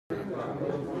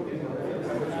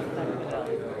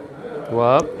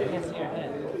What?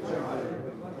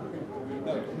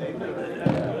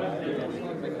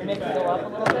 Make it go up a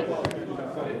little bit.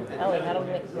 Ellie, how do we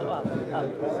make it go up?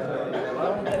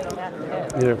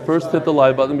 Here, first hit the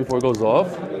live button before it goes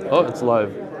off. Oh, it's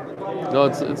live. No,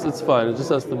 it's fine. It just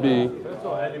has to be.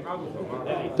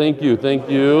 Thank you.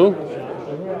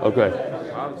 Okay.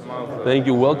 Thank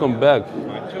you. Welcome back.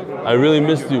 I really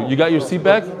missed you. You got your seat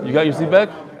back?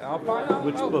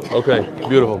 Which book? Okay,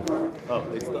 beautiful. Oh,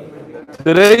 it's done.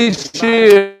 Today's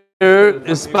shir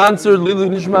is sponsored Lilu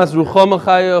Nishmas Ruchama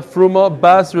Chaya Fruma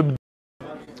Bas Reb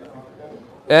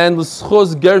and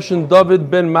L'schos Gershon David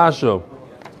Ben Masho.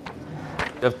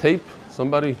 You have tape?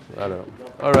 Somebody? I don't know.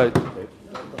 All right.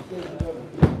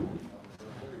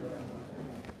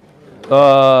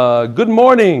 Good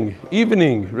morning,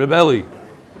 evening, Rebelli.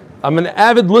 I'm an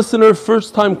avid listener,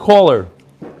 first-time caller.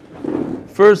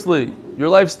 Firstly, your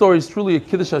life story is truly a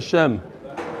Kiddush Hashem,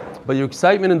 but your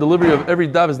excitement and delivery of every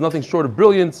dav is nothing short of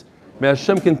brilliance. May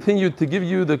Hashem continue to give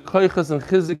you the koiches and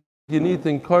chizik you need to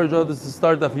encourage others to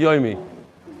start Daf Yomi.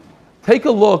 Take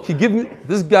a look.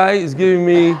 This guy is giving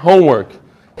me homework.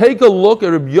 Take a look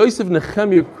at Rabbi Yosef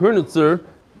Nechemia Kernitzer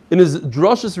in his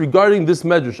drushes regarding this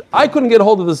medrash. I couldn't get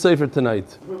hold of the sefer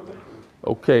tonight.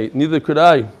 Okay, neither could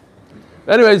I.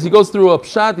 Anyways, he goes through a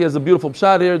pshat. He has a beautiful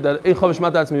pshat here that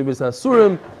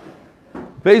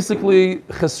basically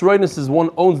chesroinus is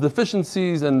one owns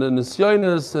deficiencies and the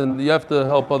nisyonis, and you have to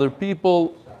help other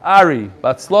people. Ari,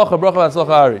 batzlocha bracha batzlocha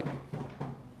Ari.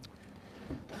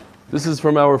 This is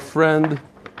from our friend.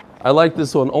 I like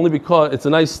this one only because it's a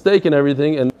nice steak and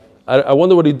everything, and I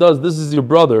wonder what he does. This is your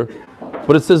brother,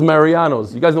 but it says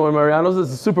Mariano's. You guys know what Mariano's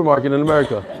is? It's a supermarket in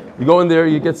America. You go in there,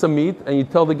 you get some meat, and you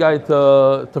tell the guy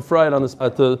to fry it on the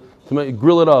spot, to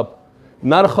grill it up.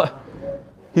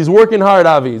 He's working hard,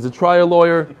 Avi. He's a trial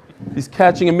lawyer. He's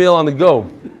catching a meal on the go.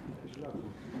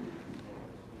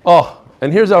 Oh,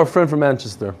 and here's our friend from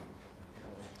Manchester.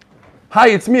 Hi,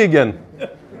 it's me again.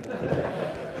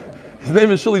 His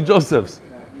name is Shuli Josephs.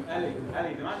 Ellie,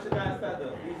 the Manchester guy said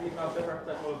that these emails don't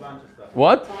represent all of Manchester.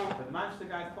 What? The Manchester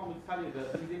guys told me to tell you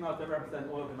that these emails don't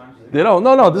represent all of the Manchester. They don't.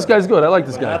 No, this guy's good. I like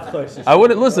this guy. I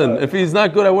wouldn't listen. If he's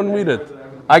not good, I wouldn't read it.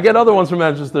 I get other ones from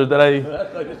Manchester that I...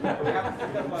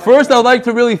 First, I would like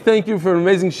to really thank you for an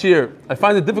amazing shir. I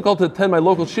find it difficult to attend my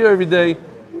local shir every day,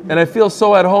 and I feel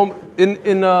so at home.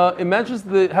 In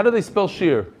Manchester, how do they spell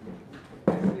shir?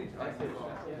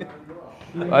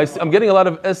 I'm getting a lot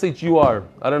of SHUR.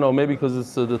 I don't know, maybe because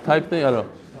it's the type thing. I don't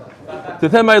know. To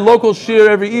attend my local shir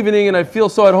every evening, and I feel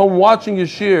so at home watching your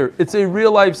shir. It's a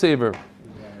real lifesaver.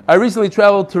 I recently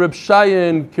traveled to Reb Shaya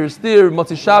in Kirstir.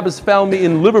 Motzi Shabbos found me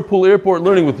in Liverpool Airport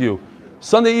learning with you.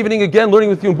 Sunday evening again learning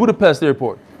with you in Budapest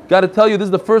Airport. Got to tell you, this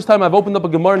is the first time I've opened up a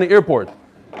Gemara in the airport,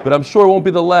 but I'm sure it won't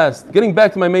be the last. Getting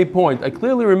back to my main point, I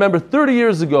clearly remember 30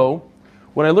 years ago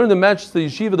when I learned in Manchester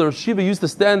Yeshiva, the Rosh Yeshiva used to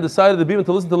stand at the side of the bima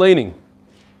to listen to laning.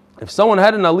 If someone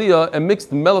had an aliyah and mixed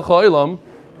the Melech HaOlam,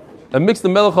 the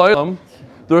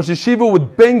Rosh Yeshiva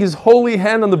would bang his holy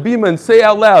hand on the bima and say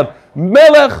out loud,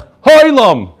 Melech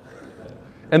HaOlam.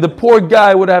 And the poor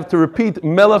guy would have to repeat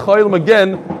Melech HaOlam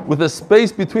again with a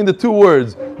space between the two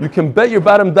words. You can bet your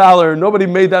bottom dollar nobody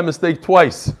made that mistake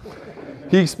twice.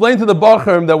 He explained to the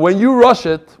Bachrim that when you rush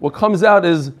it, what comes out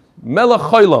is Melech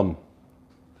HaOlam.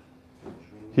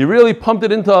 He really pumped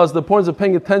it into us, the points of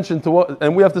paying attention to what,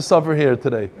 and we have to suffer here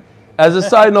today. As a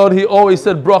side note, he always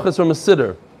said brachas from a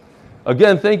siddur.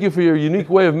 Again, thank you for your unique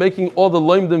way of making all the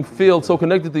Loimdim feel so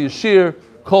connected to Yeshir.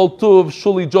 Kol Tuv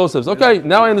Shuli Josephs. Okay,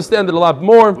 now I understand it a lot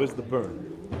more. Where's the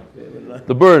burn?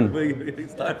 The burn.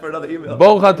 It's time for another email. It's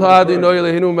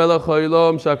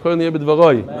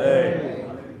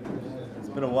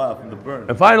been a while from the burn.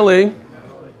 And finally,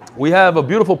 we have a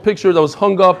beautiful picture that was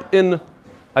hung up in,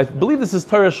 I believe this is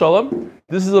Torah Shalom.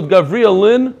 This is of Gavriel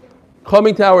Lin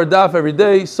coming to our daf every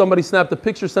day. Somebody snapped a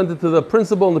picture, sent it to the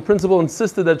principal, and the principal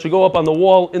insisted that it should go up on the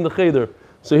wall in the cheder.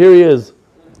 So here he is.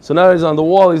 So now he's on the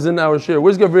wall, he's in our shir.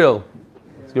 Where's Gavriel?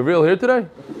 Is Gavriel here today?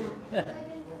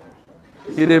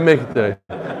 He didn't make it today.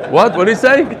 What? What did he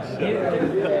say?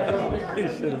 He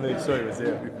should have made sure he was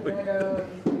here.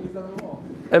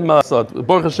 And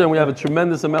Baruch Hashem, we have a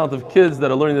tremendous amount of kids that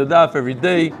are learning the daf every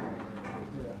day.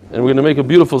 And we're going to make a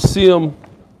beautiful siyum.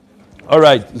 All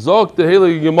right. Zok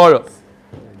Tehele Gemara.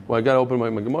 Well, I got to open my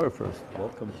Gemara first.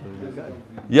 Welcome to you guys.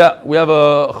 Yeah, we have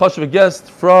a chashuv guest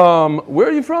from, where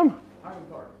are you from?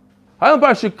 Highland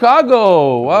Park,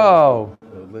 Chicago. Wow.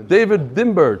 David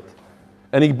Dimbert.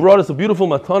 And he brought us a beautiful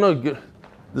matana. This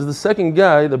is the second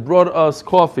guy that brought us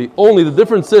coffee. Only the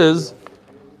difference is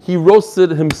he roasted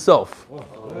himself.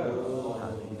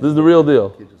 This is the real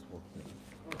deal.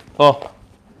 Oh,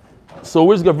 so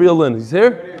where's Gabriel Lynn? He's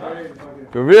here?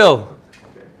 Gabriel,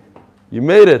 you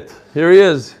made it. Here he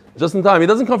is, just in time. He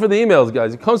doesn't come for the emails,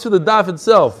 guys. He comes for the daf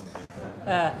itself.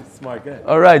 Smart guy.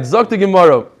 All right, Zok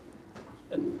Gemara.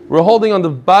 We're holding on the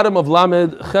bottom of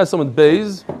Lamed Chesamad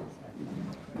Beis.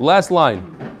 Last line.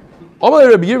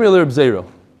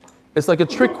 It's like a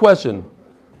trick question.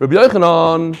 Rabbi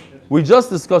Yochanan, we just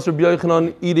discussed Rabbi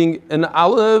Yochanan eating an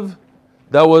olive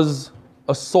that was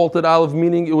a salted olive,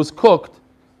 meaning it was cooked.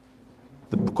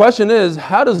 The question is,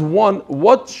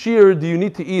 what shear do you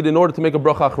need to eat in order to make a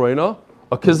bracha achrona?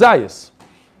 A kazayis.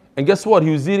 And guess what? He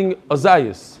was eating a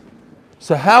zayis.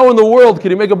 So how in the world can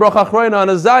you make a bracha achrona on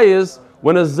a zayis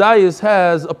when a zayis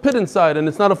has a pit inside and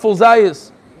it's not a full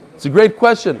zayis? It's a great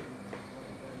question.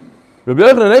 Rabbi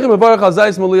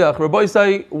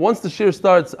Yisai, once the shear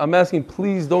starts, I'm asking,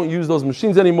 please don't use those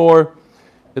machines anymore.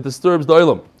 It disturbs the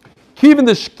olam. Kivin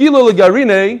the shkila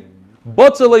legarine,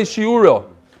 botzale shiuro.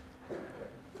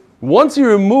 Once you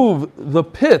remove the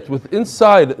pit with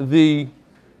inside the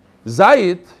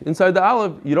zayit, inside the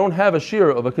olive, you don't have a shear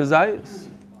of a kazayis.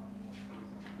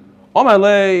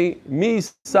 Omalei mi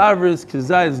savris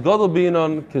kazayis gadol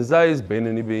binon, kazayis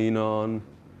benini binon.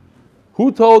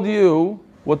 Who told you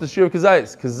what the shear of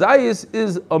kazayis? Kazayis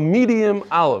is a medium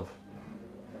olive.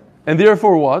 And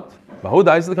therefore what? They gave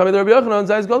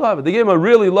him a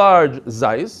really large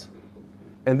zayis,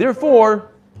 and therefore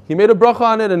he made a bracha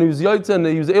on it, and he was yaitza, and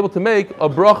he was able to make a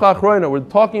bracha achrona. We're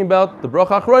talking about the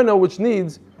bracha achrona, which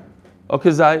needs a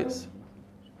kazayis.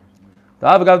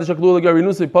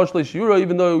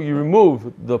 Even though you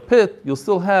remove the pit, you'll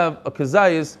still have a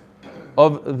kazayis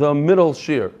of the middle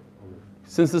shear,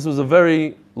 since this was a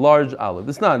very large olive.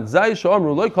 This not zayis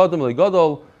sha'amru loy kadam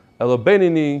legadol elo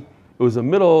beinini. It was the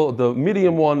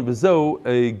medium one. V'zeu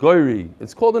a goyri.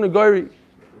 It's called an a goyri.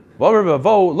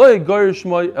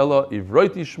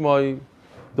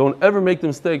 Don't ever make the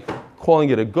mistake calling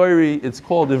it a goyri. It's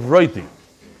called ivroiti.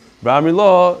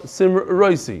 B'amrillah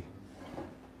simroisi.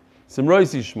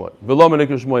 Simroisi shmoy. V'lo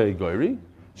menekir shmoy a goyri.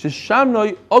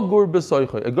 Sheshamnoi agur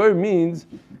b'soichoy. A goyri means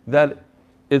that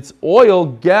its oil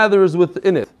gathers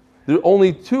within it. There are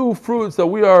only two fruits that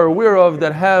we are aware of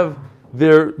that have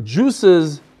their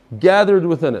juices gathered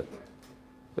within it.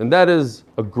 And that is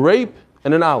a grape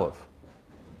and an olive.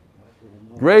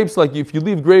 Grapes, like if you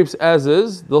leave grapes as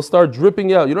is, they'll start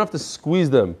dripping out. You don't have to squeeze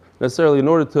them necessarily in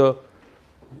order to,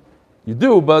 you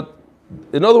do, but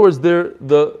in other words,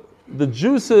 the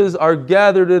juices are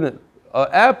gathered in it.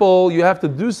 Apple, you have to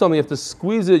do something, you have to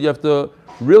squeeze it, you have to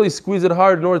really squeeze it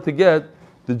hard in order to get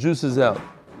the juices out.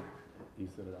 You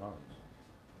said it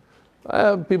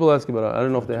orange. People ask about it. I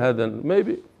don't know if they had then.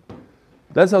 Maybe.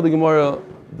 That's how the Gemara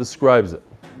describes it.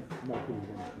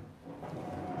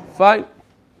 Fine.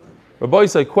 Rabbi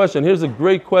Yisai, question. Here's a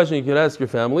great question you can ask your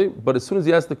family, but as soon as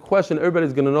you ask the question,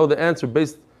 everybody's going to know the answer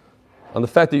based on the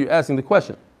fact that you're asking the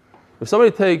question. If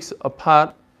somebody takes a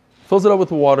pot, fills it up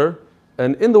with water,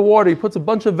 and in the water he puts a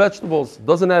bunch of vegetables,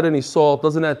 doesn't add any salt,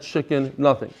 doesn't add chicken,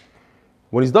 nothing.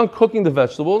 When he's done cooking the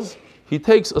vegetables, he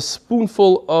takes a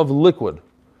spoonful of liquid.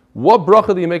 What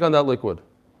bracha do you make on that liquid?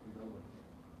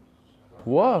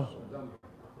 What?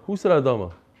 Who said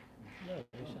Adama?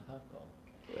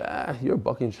 You're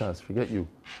bucking shots. Forget you.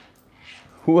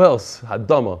 Who else?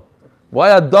 Adama. Why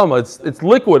Adama? It's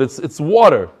liquid. It's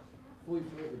water. It's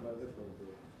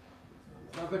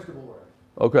not vegetable water.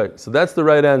 Okay, so that's the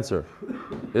right answer.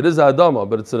 It is Adama,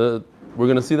 but we're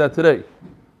going to see that today.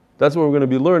 That's what we're going to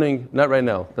be learning. Not right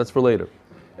now. That's for later.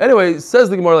 Anyway, it says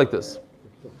the Gemara like this.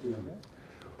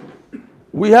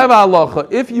 We have halacha.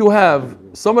 If you have,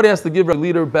 somebody has to give a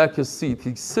leader back his seat.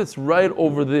 He sits right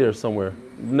over there somewhere,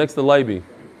 next to Leiby.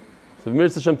 So if Mir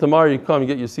Hashem tomorrow you come, you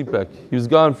get your seat back. He was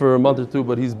gone for a month or two,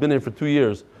 but he's been here for 2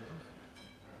 years.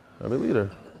 Rabbi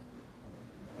leader.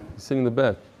 He's sitting in the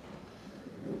back.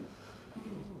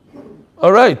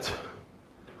 All right.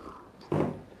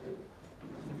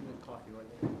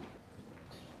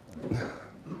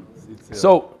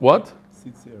 So, what?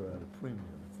 Seats here are at a premium.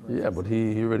 Yeah, but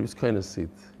he already was kind of seat.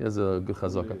 He has a good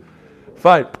chazaka.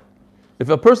 Fine. If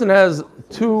a person has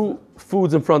two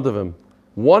foods in front of him,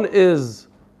 one is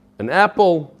an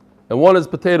apple and one is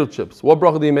potato chips, what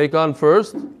bracha do you make on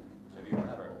first?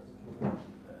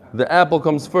 The apple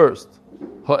comes first.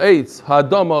 Ha'etz,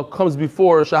 ha'adama comes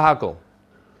before shahakal.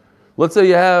 Let's say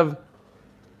you have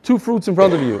two fruits in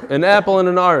front of you, an apple and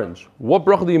an orange. What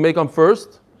bracha do you make on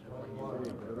first?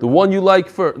 The one you like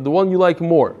first, the one you like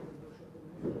more.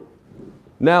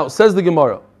 Now, says the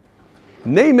Gemara,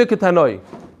 Nei mikatanoi.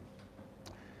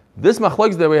 This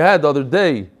machlokes that we had the other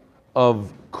day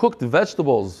of cooked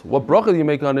vegetables, what bracha do you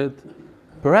make on it?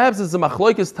 Perhaps it's a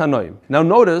machloikis tanoim. Now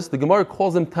notice, the Gemara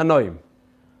calls them tanoim.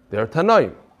 They are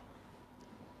tanoim.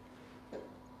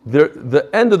 The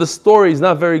end of the story is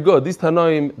not very good. These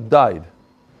tanoim died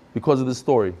because of this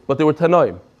story. But they were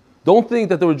tanoim. Don't think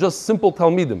that they were just simple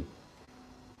talmidim.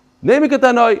 Neimik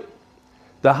tanoi.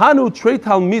 The Hanu Trei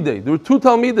Talmidei. There were two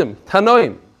Talmidim,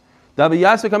 Tanoim.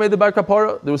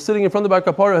 They were sitting in front of the Bar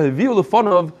Kapara. Heviu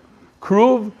lefonov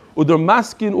kruv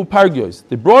udermaskin upargios.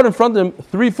 They brought in front of them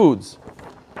three foods.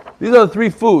 These are the three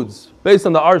foods based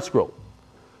on the art scroll.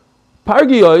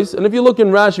 Pargios, and if you look in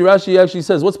Rashi, Rashi actually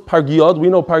says, what's pargiod? We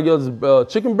know pargiod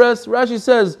is chicken breast. Rashi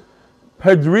says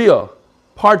perdria,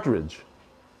 partridge.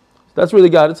 That's where they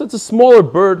got it. It's a smaller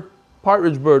bird,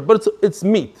 partridge bird, but it's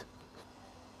meat.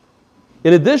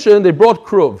 In addition, they brought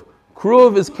kruv.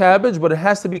 Kruv is cabbage, but it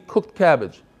has to be cooked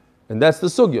cabbage. And that's the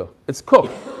sugya. It's cooked.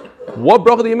 What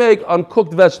bracha do you make on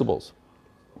cooked vegetables?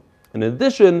 And in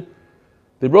addition,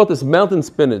 they brought this mountain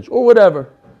spinach or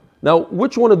whatever. Now,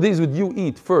 which one of these would you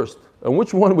eat first? And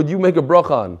which one would you make a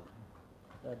bracha on?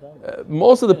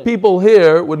 Most of the people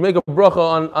here would make a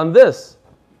bracha on this.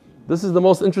 This is the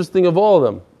most interesting of all of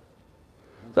them.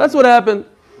 So that's what happened.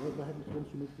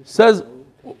 Says,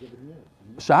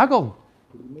 shakal.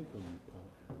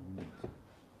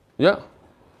 Yeah.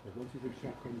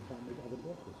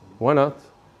 Why not?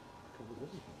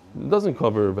 It doesn't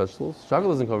cover vegetables. Shakal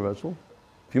doesn't cover vegetables.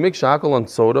 If you make shakal on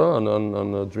soda,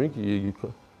 on a drink, you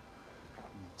could.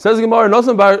 Says Gemara,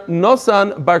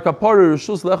 Nosan bar kaparu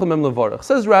rishus lechem mem levarach.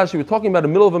 Says Rashi, we're talking about the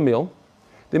middle of a meal.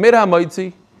 They made a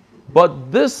hamaitzi,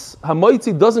 but this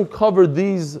hamaitzi doesn't cover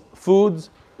these foods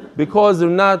because they're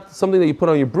not something that you put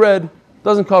on your bread.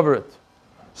 Doesn't cover it.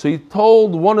 So he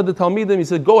told one of the Talmidim, he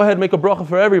said, go ahead, make a bracha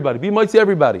for everybody. Be mitzi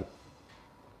everybody.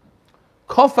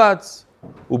 Kofatz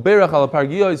uberach al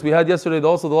pargiyos. We had yesterday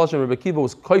also the Lashon Rebbe Kiva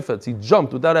was kofatz. He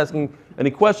jumped without asking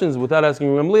any questions, without asking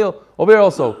Gamliel. Over here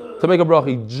also, to make a bracha.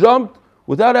 He jumped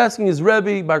without asking his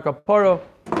Rebbe, Bar Kapara,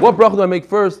 what bracha do I make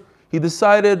first? He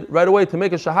decided right away to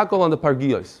make a shahakal on the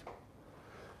pargiyos.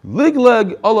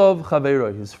 Ligleg olav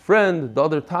chaveroi. His friend, the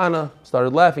other Tana,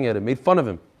 started laughing at him, made fun of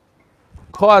him.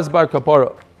 Koaz Bar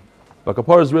Kapara. Bar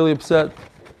Kapara is really upset.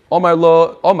 Omar,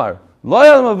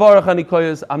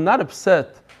 I'm not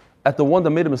upset at the one that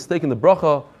made a mistake in the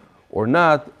bracha or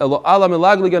not.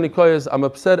 I'm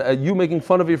upset at you making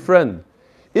fun of your friend.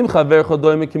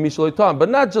 But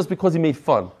not just because he made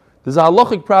fun. There's a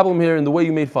halachic problem here in the way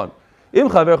you made fun.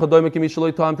 It's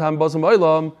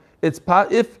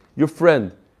if your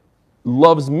friend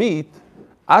loves meat,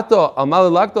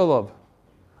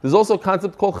 there's also a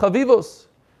concept called chavivos,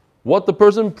 what the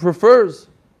person prefers.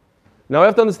 Now I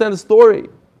have to understand the story.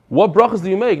 What brachas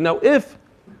do you make? Now if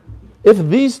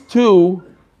these two,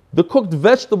 the cooked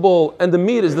vegetable and the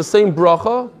meat is the same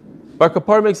bracha, Bar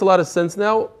Kapar makes a lot of sense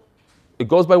now. It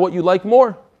goes by what you like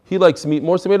more. He likes meat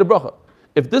more, so he made a bracha.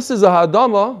 If this is a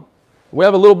hadama, we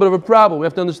have a little bit of a problem. We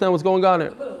have to understand what's going on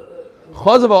here.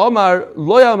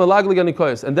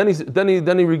 And then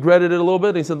he regretted it a little bit.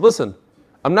 And he said, listen,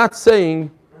 I'm not saying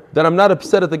that I'm not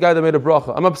upset at the guy that made a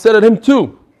bracha. I'm upset at him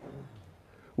too.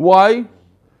 Why?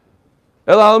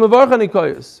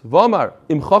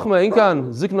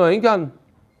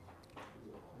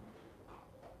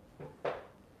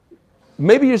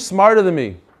 Maybe you're smarter than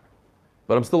me,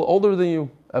 but I'm still older than you.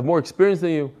 I have more experience than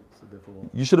you.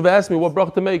 You should have asked me what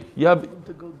bracha to make. Go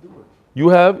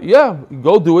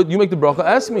do it. You make the bracha.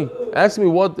 Ask me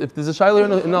what, if there's a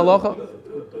shayla in halacha.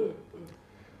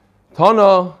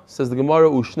 Tana, says the Gemara,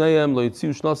 Ushneim, lo yitziu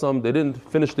shnasam, they didn't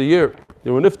finish the year.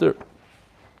 They were nifter.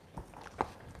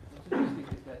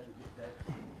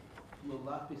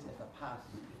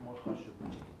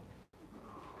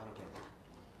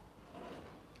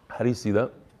 How do you see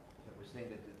that? We're saying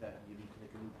that you need to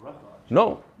make a new bracha.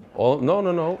 No.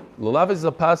 No. Lulavis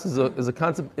zapas is a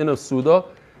concept in a Suda.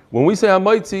 When we say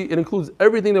hamaitzi, it includes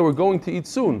everything that we're going to eat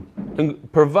soon,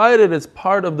 and provided it's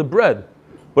part of the bread.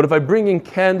 But if I bring in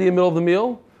candy in the middle of the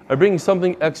meal, I bring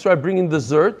something extra, I bring in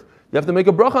dessert, you have to make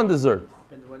a bracha on dessert.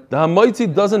 The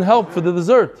hamaitzi doesn't help for the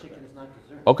dessert. Chicken is not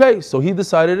dessert. Okay, so he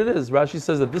decided it is. Rashi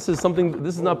says that this is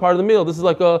not part of the meal. This is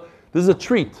a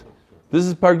treat. This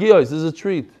is pargiyos, this is a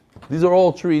treat. These are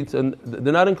all treats, and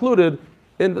they're not included.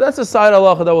 And that's a side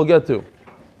halacha that we'll get to.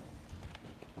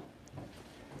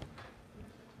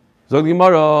 Zog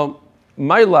Gemara,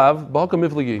 my love, b'haka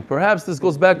mifligi. Perhaps this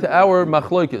goes back to our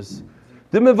machloikis.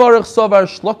 That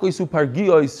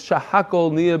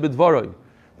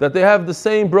they have the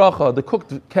same bracha, the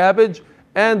cooked cabbage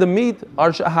and the meat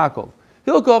are shahakol.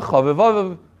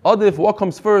 What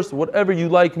comes first? Whatever you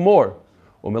like more.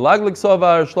 And the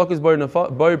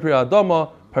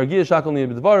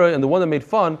one that made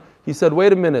fun, He said,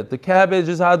 wait a minute, the cabbage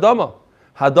is Hadama.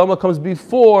 Hadama comes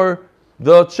before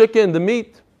the chicken, the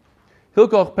meat.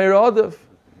 Hilkoch Peiradev.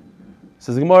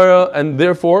 Says Gemara, and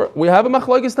therefore we have a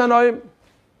machlokes Tanaim.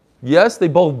 Yes, they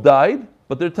both died,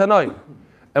 but they're Tanaim.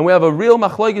 And we have a real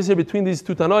machlokes here between these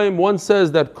two Tanaim. One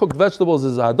says that cooked vegetables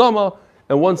is Hadama,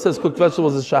 and one says cooked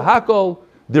vegetables is Shahakol.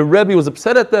 Their Rebbe was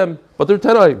upset at them, but they're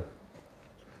Tanaim.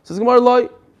 Says Gemara, Loi,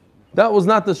 that was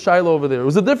not the Shiloh over there. It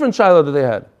was a different Shiloh that they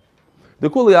had. It's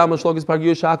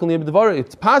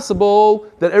possible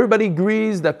that everybody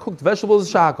agrees that cooked vegetables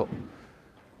is Shahakol.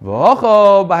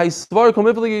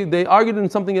 They argued in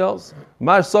something else.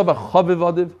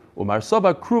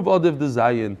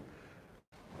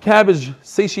 Cabbage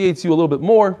satiates you a little bit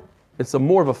more. It's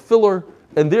more of a filler,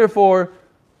 and therefore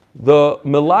the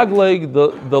melagleg,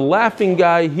 the laughing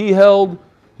guy, he held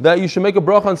that you should make a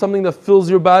bracha on something that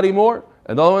fills your body more.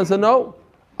 And the other one said, no,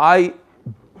 I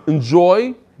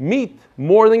enjoy meat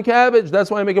more than cabbage.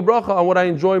 That's why I make a bracha on what I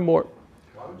enjoy more.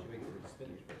 Why would you make it with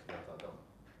spinach first? That's Hadam.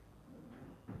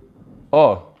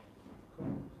 Oh,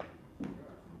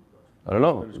 I don't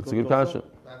know. It's a good question.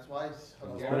 That's why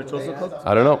Spinach also cooked?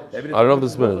 I don't know. I don't know if the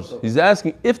spinach. He's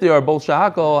asking if they are both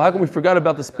shahakal. How come we forgot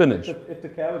about the spinach? If the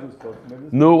cabbage was cooked, maybe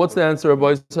it's No, what's the answer,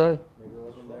 boys? Sorry.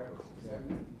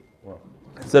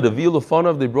 Said a veal of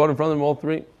funov. They brought in front of them all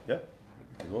three. yeah.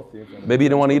 Maybe he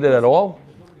didn't want to eat it at all.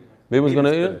 Maybe he was going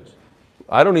to eat it.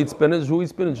 I don't eat spinach. Who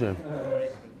eats spinach here?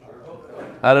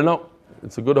 I don't know.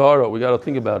 It's a good horror. We got to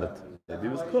think about it. Maybe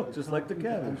it was cooked, just like the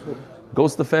cabbage. Go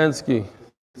Stefanski.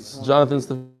 It's Jonathan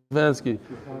Stefanski.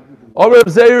 Oreb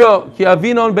Zeira, ki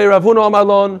avinon beiravuno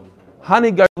amalon,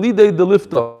 hani garlide de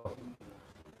lifta.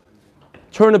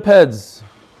 Turnip heads.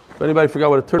 If anybody forgot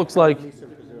what a turnip looks like.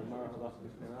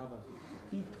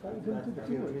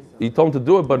 He told him to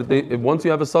do it, but once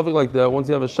you have a suffix like that, once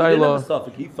you have a He didn't have a shayla,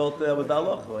 suffix. He felt that with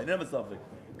Allah. He didn't have a suffix.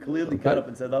 Clearly cut up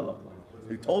and said Allah.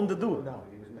 He told him to do it.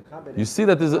 you see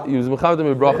that he was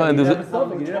mechavedim bracha, and He there's didn't have a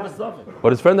suffix. He didn't have a suffix.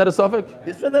 but his friend had a suffix.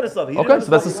 His friend had a suffix. He didn't Okay, have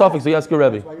so that's a suffix. So you ask your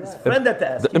rebbe. His friend had to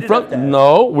ask. He In didn't front, have to ask.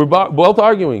 no, we're both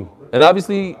arguing, and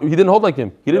obviously he didn't hold like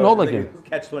him. He didn't hold like him.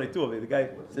 Catch 22 of it. The guy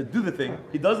said, do the thing.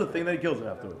 He does the thing, then he kills him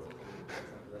afterwards.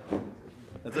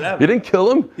 That's what He happened. didn't kill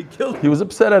him. He killed him. He was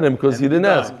upset at him because he didn't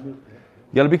ask. You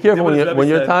got to be careful when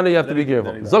you're Tana. You have to be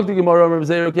careful. Zok the Gemara, Reb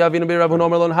Zeir, ki avinu beirav hono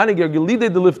merlon haniger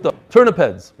gelide de lifta. Turnip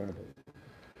heads.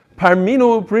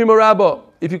 Parminu prima rabba.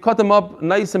 If you cut them up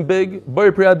nice and big,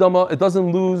 bari priadama, it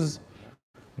doesn't lose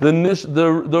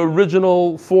the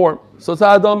original form. So it's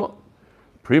adama.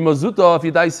 Prima zuta. If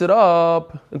you dice it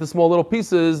up into small little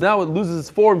pieces, now it loses its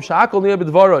form. Shakol niya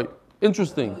b'dvaroi.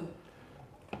 Interesting.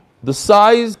 The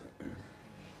size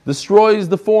destroys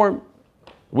the form.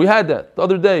 We had that the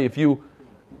other day. If you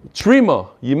trima,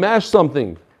 you mash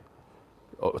something.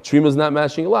 Oh, trima is not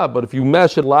mashing a lot, but if you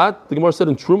mash it a lot, the Gemara said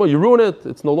in truma, you ruin it.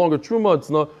 It's no longer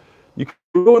truma. You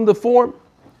ruin the form.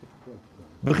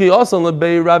 Rav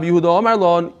Yehuda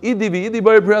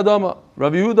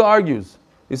argues.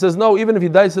 He says no, even if you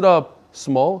dice it up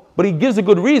small, but he gives a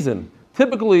good reason.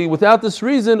 Typically, without this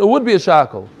reason, it would be a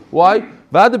shackle. Why?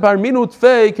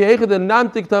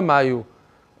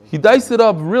 He diced it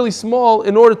up really small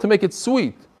in order to make it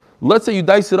sweet. Let's say you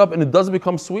dice it up and it doesn't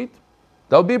become sweet.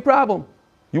 That would be a problem.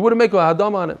 You wouldn't make a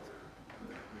hadam on it.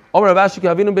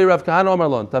 Tafshila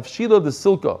de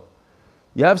silka.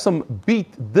 You have some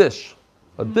beet dish,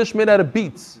 a dish made out of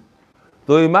beets.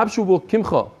 You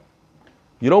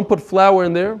don't put flour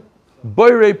in there.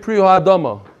 Where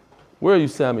are you,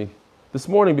 Sammy? This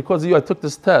morning, because of you, I took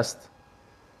this test.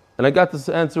 And I got this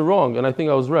answer wrong, and I think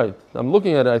I was right. I'm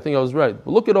looking at it, I think I was right.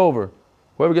 But look it over.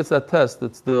 Whoever gets that test,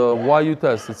 it's the YU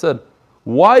test. It said,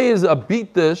 why is a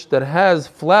beet dish that has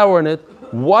flour in it,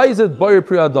 why is it Bayir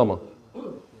Pri Adama?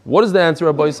 What is the answer,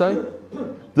 Rabbi Yisai?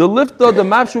 The lifta, the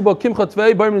mafshuba kimcha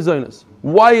tvei Bayir Mizonis.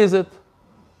 Why is it?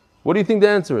 What do you think the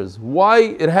answer is? Why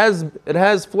it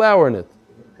has flour in it?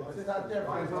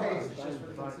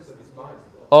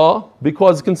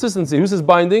 Because consistency. Who says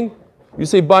binding? You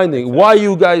say binding. Why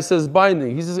you guys says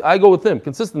binding? He says, I go with him.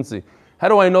 Consistency. How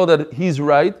do I know that he's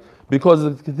right? Because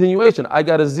of the continuation. I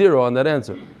got a 0 on that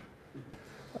answer.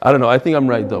 I don't know. I think I'm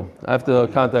right though. I have to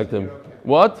contact him.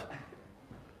 What?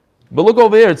 But look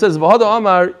over here. It says, V'hada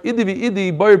Amar, idi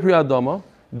v'idi bayir pri adama,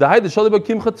 da'hay d'shaliba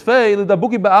kimcha tfei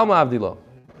l'dabuki ba'alma avdila.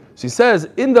 She says,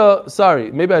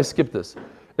 maybe I skipped this.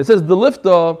 It says, the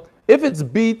lifta, if it's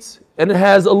beets and it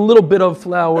has a little bit of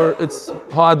flour, it's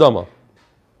ha'adama.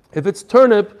 If it's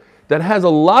turnip that has a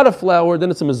lot of flour, then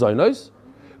it's a mezainos.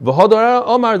 V'hadar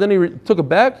Omar, then he took it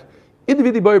back.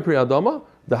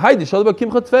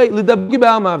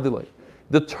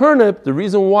 The turnip, the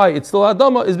reason why it's still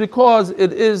adama is because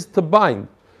it is to bind.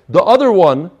 The other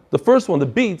one, the first one, the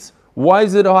beets, why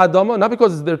is it a hadama? Not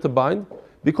because it's there to bind,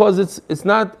 because it's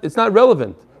not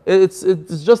relevant. It's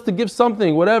just to give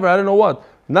something, whatever, I don't know what.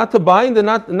 Not to bind and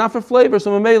not for flavor.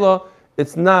 So Mamela,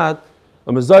 it's not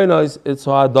a mezainos, it's a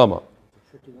hadama.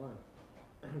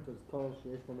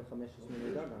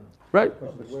 Right.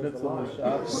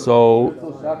 So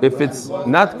if it's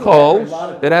not kol,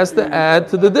 it has to add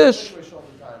to the dish.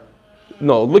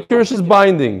 No, licorice is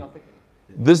binding.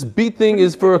 This beet thing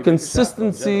is for a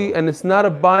consistency, and it's not a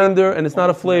binder, and it's not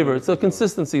a flavor. It's a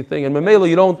consistency thing. And Mamela,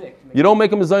 you don't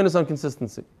make a mezainos on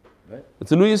consistency.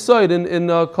 It's a new yisoid in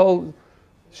kol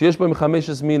sheyesh bo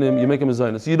mechameshes minim. You make a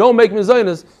mezainos. You don't make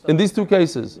mezainos in these two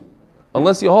cases,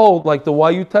 unless you hold like the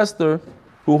YU tester,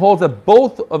 who holds that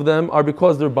both of them are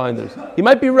because they're binders. He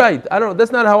might be right. I don't know.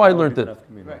 That's not how I learned it.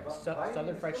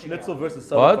 Southern fried chicken. Schnitzel versus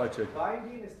southern fried chicken.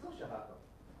 Binding is still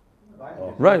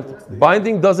shahata. Right.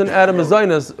 Binding doesn't add a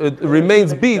mezainos. It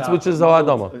remains beets, which is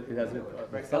ha'adama. It has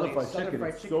southern fried chicken.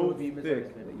 It's so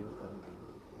thick.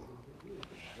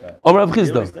 Omer Rav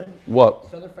Chisda. What?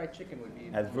 Southern fried chicken would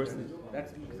be. As versus.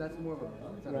 That's because that's more of a.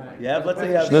 You have, let's say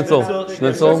you have Schnitzel.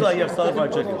 Schnitzel, you have southern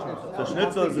fried chicken. So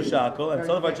schnitzel is the shackle, and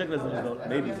southern fried chicken is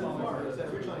maybe.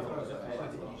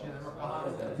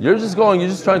 You're just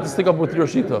trying to stick up with your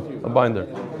shita, a binder.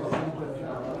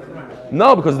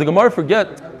 No, because the Gemara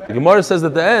the Gemara says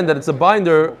at the end that it's a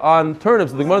binder on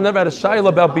turnips. The Gemara never had a shayla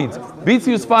about beets. Beets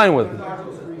he was fine with.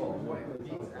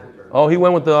 Oh, he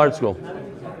went with the art school.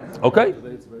 Okay.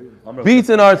 Beets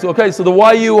in art school. Okay, so the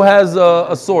YU has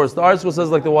a source. The art school says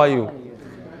like the YU.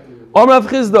 Omer Rav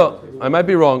Chisda. I might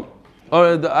be wrong.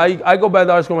 I go by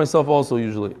the art school myself also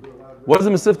usually. What does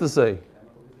the Mesivta say?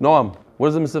 Noam. What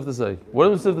does the Mesivta say? What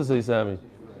does the Mesivta say, Sammy?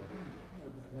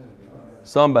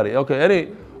 Somebody. Okay.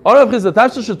 Omer Rav Chisda.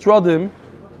 Tashta shetrodim.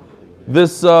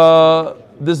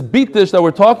 This beet dish that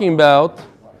we're talking about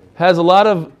has a lot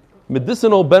of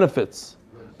medicinal benefits.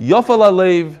 Yafal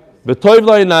alev, betoiv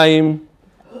la'inayim.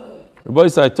 Rabbi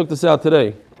said, I took this out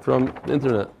today from the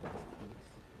internet.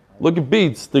 Look at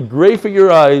beets. They're great for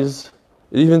your eyes.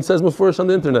 It even says mafurish on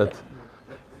the internet.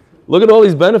 Look at all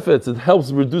these benefits. It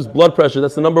helps reduce blood pressure.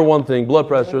 That's the number one thing. Blood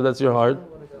pressure. That's your heart.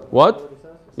 What?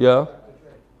 Yeah.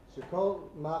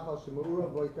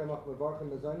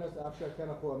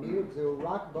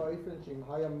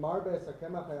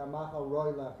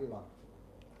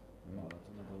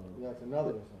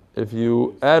 If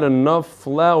you add enough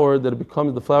flour that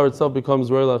the flour itself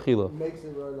becomes roy la'achila. Makes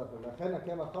it roy la'achila.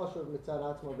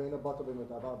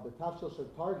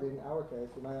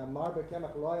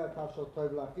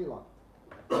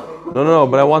 No,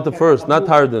 but I want the first, not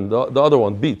tardin, the other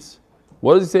one, beets.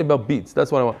 What does he say about beets?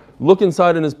 That's what I want. Look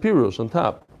inside in his pirush on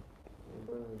top.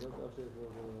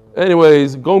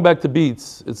 Anyways, going back to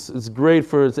beets, it's great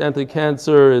for its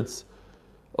anti-cancer. It's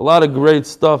a lot of great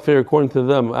stuff here according to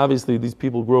them. Obviously, these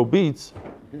people grow beets.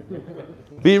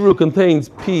 Beetroot contains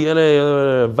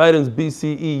vitamins B,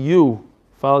 C, E, U,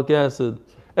 folic acid.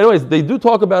 Anyways, they do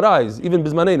talk about eyes, even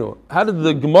bismanenu. How did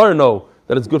the Gemara know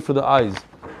that it's good for the eyes?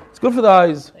 It's good for the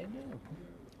eyes.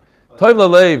 Toiv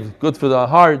lalev, good for the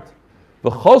heart.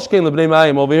 V'choshkein lebnei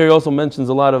mayim. Over here, he also mentions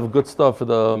a lot of good stuff for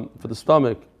the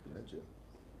stomach.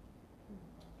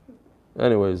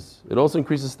 Anyways, it also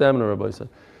increases stamina, Rabbi said.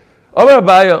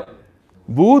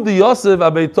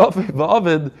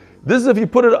 This is if you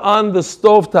put it on the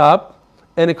stovetop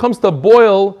and it comes to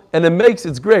boil and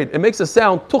it's great. It makes a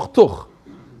sound, tuch tuch.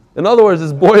 In other words,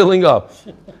 it's boiling up.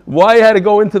 Why had to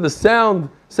go into the sound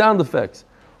effects?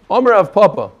 Omer Rav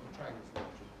Papa.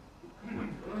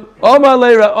 Omer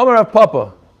Rav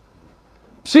Papa.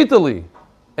 Pshitali.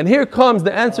 And here comes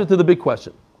the answer to the big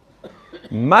question.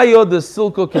 Mayo de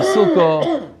silko ke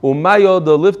silko, umayo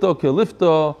de lifto ke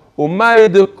lifto, umayo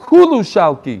de kulu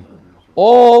shalki.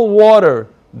 All water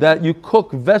that you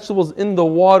cook vegetables in the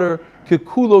water, ke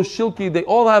kulo shilki, they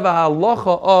all have a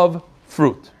halacha of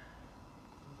fruit.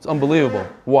 It's unbelievable.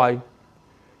 Why?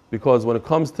 Because when it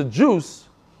comes to juice,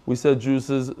 we said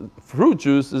fruit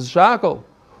juice is shakal.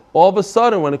 All of a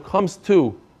sudden, when it comes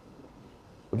to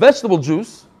vegetable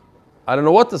juice, I don't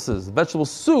know what this is, vegetable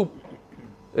soup,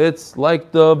 it's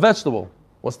like the vegetable.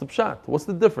 What's the pshat? What's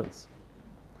the difference?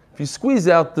 If you squeeze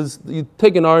out this, you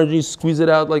take an orange, you squeeze it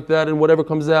out like that, and whatever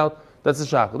comes out, that's a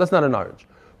shakal. That's not an orange.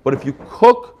 But if you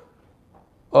cook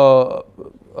a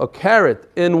carrot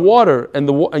in water and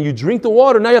you drink the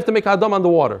water, now you have to make hadam on the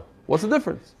water. What's the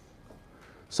difference?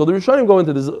 So the Rishonim go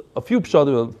into this a few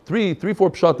pshatim, three, four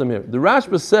pshatim here. The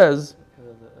Rashba says,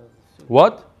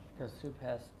 what? Because soup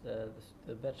has the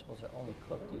vegetables are only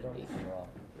cooked. You don't eat them raw,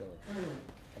 really,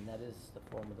 and that is the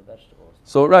form of the vegetables.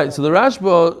 So the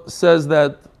Rashba says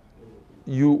that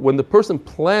when the person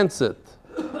plants it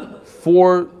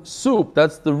for soup,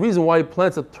 that's the reason why he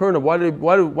plants a turnip. Why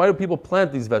do people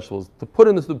plant these vegetables? To put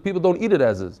in the soup. People don't eat it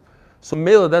as is. So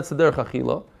mela, that's the derech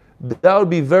achila. That would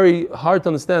be very hard to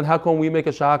understand. How come we make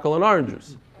a shahakal and orange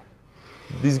juice?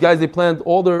 These guys, they plant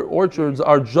all their orchards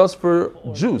are just for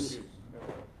juice.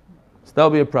 So that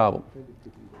would be a problem.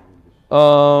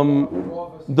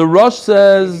 The Rush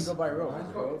says,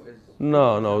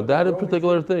 no, that is a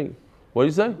particular thing. What do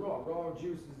you say? Raw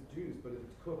juice is juice, but if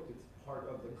it's cooked, it's part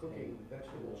of the cooking. The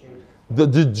vegetable changes.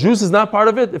 The juice is not part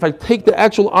of it? If I take the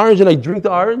actual orange and I drink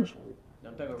the orange,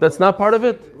 that's not part of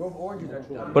it?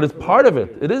 But it's part of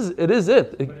it. It is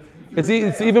it.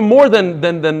 It's even more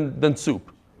than soup.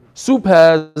 Soup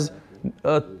has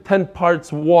 10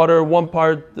 parts water, 1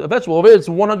 part vegetable. Over here, it's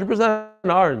 100%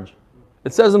 orange.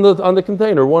 It says on the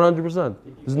container, 100%.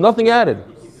 There's nothing added.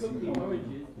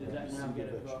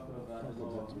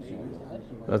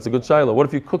 That's a good shiloh. What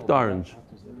if you cooked orange?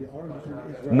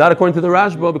 Not according to the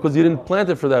Rashba, because you didn't plant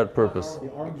it for that purpose.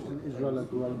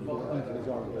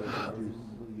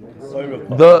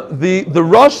 The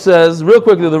Rush says, real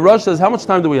quickly, the Rush says, how much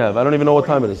time do we have? I don't even know what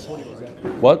time it is.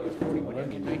 What?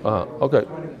 Okay.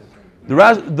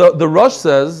 The Rush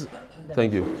says,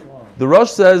 thank you. The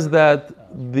Rush says that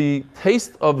the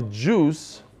taste of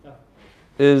juice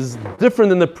is different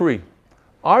than the pre.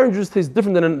 Orange juice tastes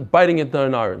different than biting into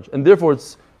an orange. And therefore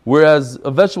it's, whereas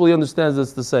a vegetable he understands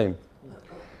it's the same.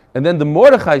 And then the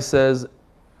Mordechai says,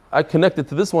 I connected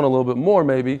to this one a little bit more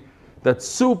maybe, that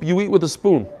soup you eat with a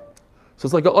spoon. So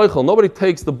it's like an oichel. Nobody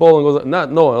takes the bowl and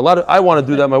goes, I want to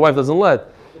do that, my wife doesn't let.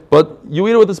 But you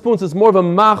eat it with a spoon, so it's more of a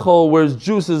machol, whereas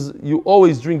juice is, you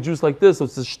always drink juice like this, so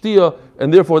it's a shtia,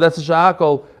 and therefore that's a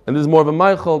shahakol, and this is more of a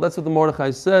machol. That's what the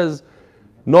Mordechai says.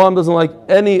 Noam doesn't like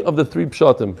any of the 3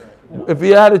 pshatim. If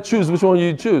you had to choose, which one would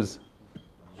you choose?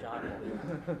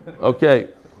 Okay.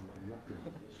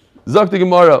 Zok the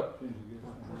Gemara.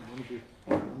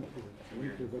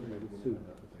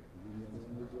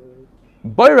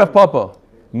 Bayrav Papa.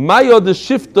 Maya de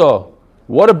Shifta.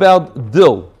 What about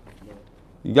dill?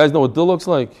 You guys know what dill looks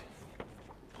like?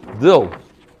 Dill.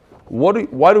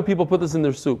 Why do people put this in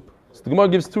their soup? So the Gemara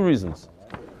gives 2 reasons.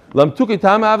 Lam tuki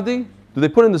tam avdi. Do they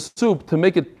put in the soup to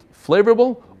make it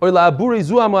flavorable? Or la aburi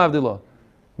zu am avdillah?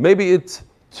 Maybe it's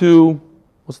to,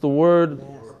 what's the word?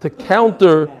 To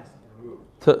counter,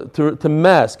 to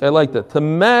mask. I like that. To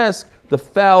mask the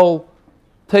foul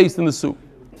taste in the soup.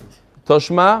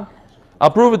 Toshma. I'll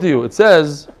prove it to you. It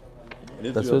says.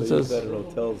 In That's Israel, what it they use says. that in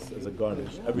hotels as a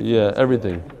garnish.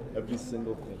 Everything. Every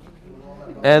single thing.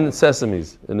 And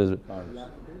sesames in Israel.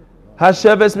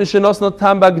 Hasheves mishenos no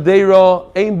tam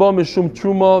bagdeiro ein bo mishum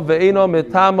truma ve'eno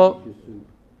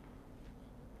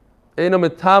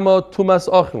metamo tumas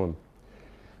ochlim.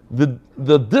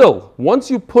 The dill,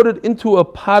 once you put it into a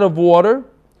pot of water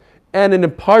and it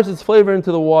imparts its flavor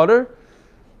into the water,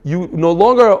 you no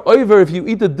longer are over if you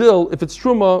eat the dill. If it's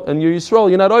truma and you're Yisrael,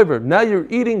 you're not over. Now you're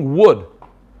eating wood.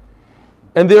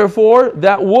 And therefore,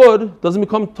 that wood doesn't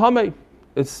become tamei.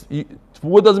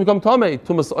 Wood doesn't become tamei,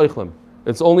 tumas oichlim.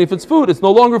 It's only if it's food. It's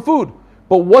no longer food.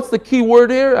 But what's the key word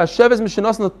here? Hasheves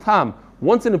mishenas tam.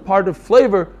 Once it imparted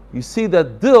flavor, you see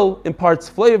that dill imparts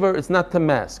flavor. It's not to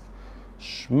mask.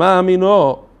 Shma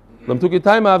mino. Lam tuki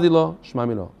time avdilo. Shma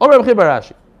mino. Or Rabbi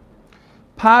Barashi.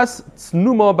 Pas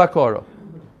tsnuma bakara.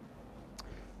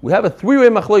 We have a 3-way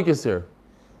machlokes here.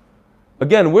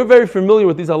 Again, we're very familiar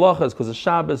with these halachas because of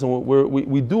Shabbos and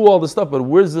we do all this stuff, but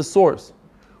where's the source?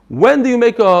 When do you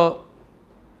make a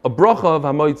bracha of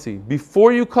hamoitzi?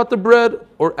 Before you cut the bread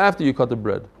or after you cut the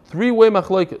bread? 3-way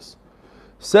machlokes.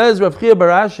 Says Rav Chia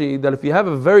Barashi that if you have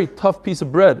a very tough piece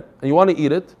of bread and you want to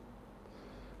eat it,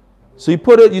 so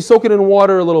you soak it in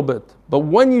water a little bit. But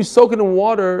when you soak it in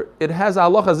water, it has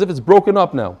halach as if it's broken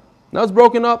up now. Now it's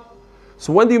broken up.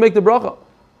 So when do you make the bracha?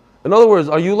 In other words,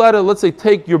 are you allowed to, let's say,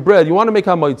 take your bread, you want to make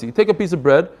hamoitzi, you take a piece of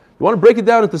bread, you want to break it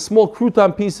down into small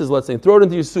crouton pieces, let's say, and throw it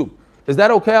into your soup. Is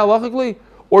that okay halachically?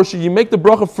 Or should you make the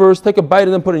bracha first, take a bite,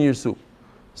 and then put it in your soup?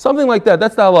 Something like that.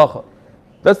 That's the halacha.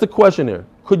 That's the question here.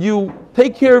 Could you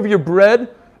take care of your bread,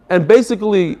 and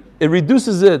basically it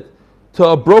reduces it to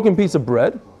a broken piece of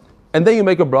bread, and then you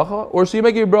make a bracha? Or should you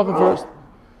make your bracha first?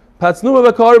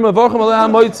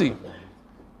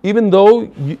 Even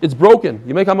though it's broken,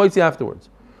 you make hamoitzi afterwards.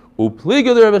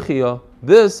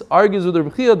 This argues with Rabbi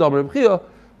Chia,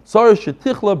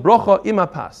 bracha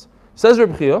imapas. Says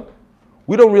Rabbi Chia,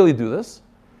 we don't really do this.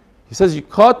 He says you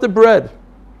cut the bread,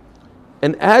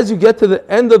 and as you get to the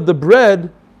end of the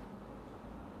bread,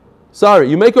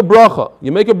 you make a bracha.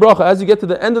 You make a bracha. As you get to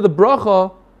the end of the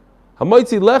bracha,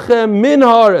 hamoitzi lechem min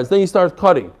haaretz. Then you start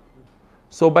cutting.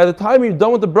 So by the time you're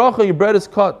done with the bracha, your bread is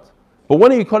cut. But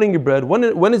when are you cutting your bread?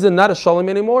 When is it not a shalom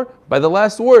anymore? By the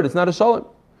last word, it's not a shalom.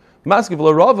 Maskiv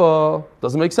Rava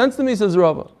doesn't make sense to me, says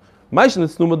Rava.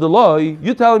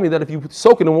 You're telling me that if you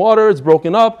soak it in water, it's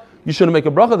broken up, you shouldn't make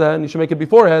a bracha then, you should make it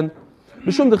beforehand.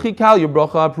 Because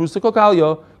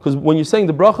when you're saying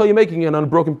the bracha, you're making it on a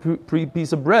broken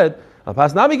piece of bread.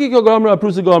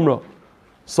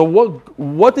 So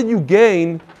what did you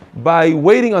gain by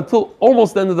waiting until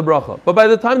almost the end of the bracha? But by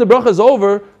the time the bracha is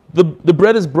over, the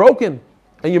bread is broken.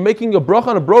 And you're making a bracha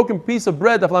on a broken piece of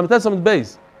bread.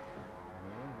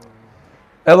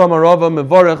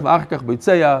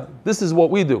 This is what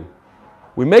we do.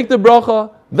 We make the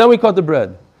bracha, then we cut the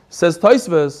bread. Says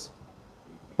Tosfos,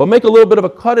 but make a little bit of a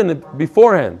cut in it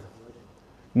beforehand.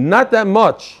 Not that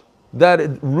much that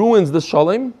it ruins the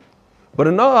shalom, but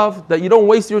enough that you don't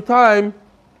waste your time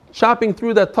chopping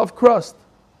through that tough crust,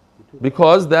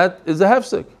 because that is a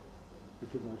hefsek.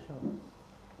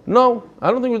 No,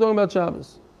 I don't think we're talking about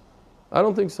Shabbos. I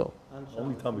don't think so.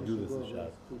 Only time we do this is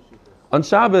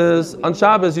Shabbos. On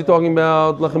Shabbos, you're talking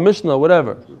about Lechem Mishnah,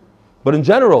 whatever. But in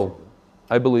general,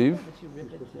 I believe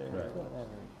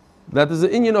that there's an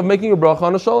inyan of making a bracha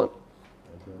on a shalom.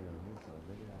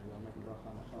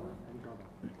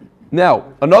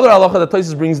 Now, another halacha that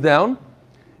Tosfos brings down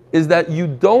is that you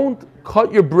don't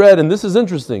cut your bread, and this is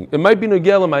interesting. It might be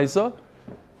Negeh L'Maisa.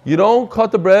 You don't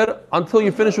cut the bread until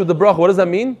you finish with the bracha. What does that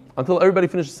mean? Until everybody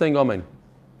finishes saying Amen.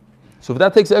 So if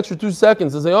that takes an extra 2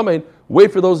 seconds to say Amen,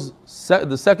 wait for the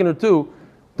second or two.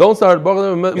 Don't start.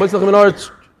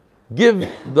 Give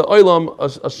the oilam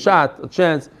a shot, a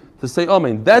chance to say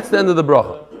Amen. That's the end of the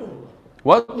bracha.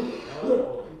 What?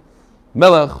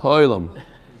 Melech ha'olam.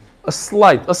 A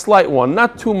slight one,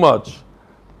 not too much.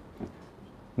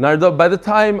 Now, by the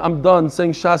time I'm done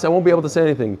saying Shas, I won't be able to say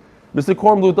anything. Mr.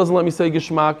 Kormlut doesn't let me say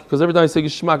Gishmak, because every time I say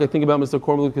Gishmak, I think about Mr.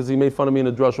 Kormlut because he made fun of me in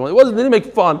a drush. He didn't make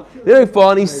fun. He didn't make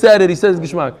fun. He said it. He says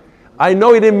Gishmak. I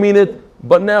know he didn't mean it,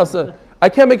 but now I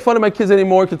can't make fun of my kids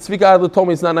anymore because Tzvika Adler told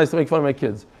me it's not nice to make fun of my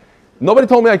kids. Nobody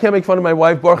told me I can't make fun of my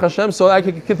wife, Baruch Hashem, so I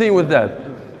can continue with that.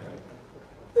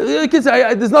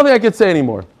 There's nothing I can say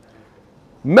anymore.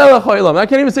 Melech ha'olam. I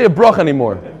can't even say a brach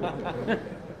anymore.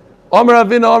 Amar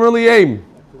Avina, Amar Li'em.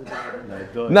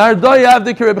 Nardoya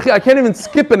Avdi Kirebechia. I can't even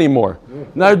skip anymore.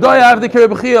 Nardoya Avdi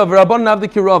Kirebechia, V'Rabban Avdi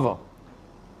Kirava.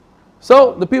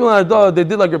 So the people in Nardoya, they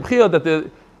did like Rebechia, that they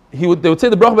would say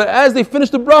the bracha, but as they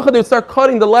finished the bracha, they would start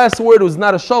cutting the last word. It was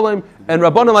not a shalom, and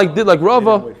Rabbanan did like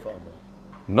Rava.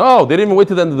 No, they didn't even wait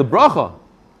to the end of the bracha.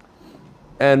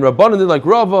 And Rabbanan did like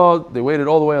Rava. They waited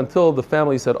all the way until the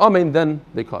family said Amen, then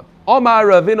they cut. Amar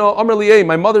Ravina, Amar Li'eh.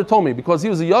 My mother told me, because he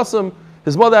was a Yasam,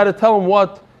 his mother had to tell him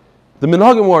what the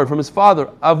minhagim were from his father.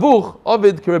 Avuch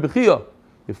Ovid Kirebechia.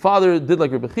 Your father did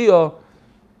like Rebechia.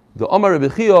 The Amar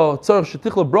Rebechia tzarich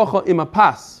shetichla bracha im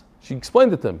apas. She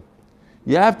explained it to him.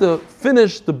 You have to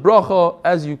finish the bracha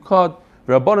as you cut.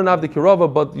 Rabbanan avdi kirava,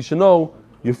 but you should know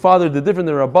your father did different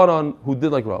than Rabbanan who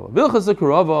did like Rava. Vilchas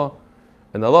kirava,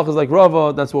 and Allah is like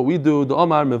Rava. That's what we do. The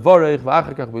Amar mevarech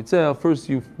v'achar kach b'tzeah. First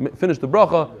you finish the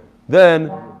bracha,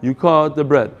 then you cut the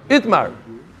bread. Itmar.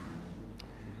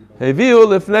 Here's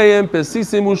the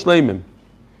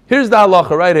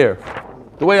halacha right here,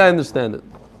 the way I understand it.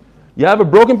 You have a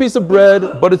broken piece of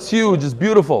bread, but it's huge, it's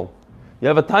beautiful. You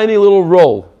have a tiny little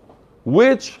roll.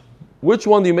 Which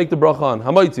one do you make the bracha on?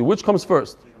 Hamaitzi, which comes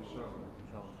first?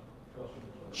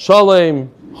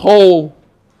 Shalem, whole.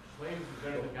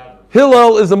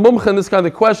 Hillel is a mumcha in this kind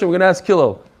of question. We're going to ask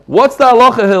Hillel. What's the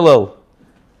halacha, Hillel?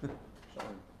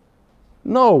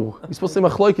 No, you're supposed to say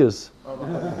machloikis.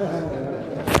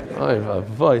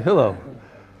 Hillel.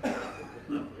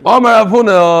 Amar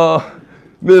Avuna,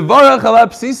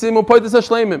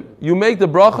 you make the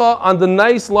bracha on the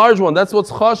nice large one. That's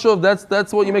what's chashuv.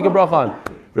 That's what you make a bracha on.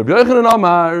 Rabbi Yochanan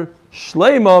Amar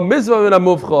Shleima Mitzvah Min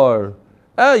HaMuvchar.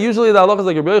 Usually the halacha is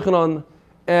like Rabbi Yochanan,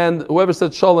 and whoever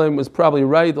said Shalom is probably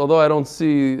right. Although I don't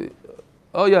see.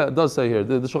 Oh yeah, it does say here.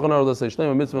 The Shulchan Aruch does say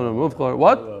Shleima Mitzvah Min HaMuvchar.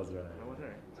 What?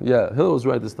 Yeah, Hillel was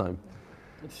right this time.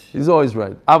 He's always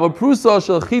right. Avaprusa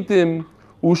shel chitim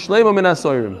u'shleima min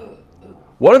hasoyrim.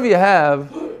 What if you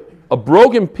have a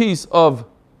broken piece of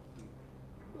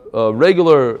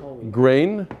regular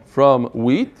grain from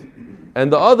wheat,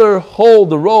 and the other whole,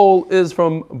 the roll, is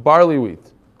from barley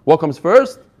wheat? What comes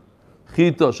first?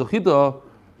 Chita. Shel chita.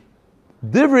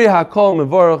 Divrei hakol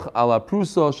mevarach ala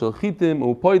prusa shel chitim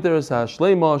u'poiteres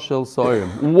hashleima shel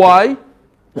soyrim. Why?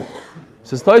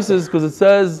 Says Tosfos, because it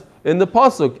says in the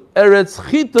pasuk, Eretz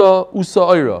chita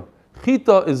u'sa'ira.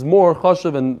 Chita is more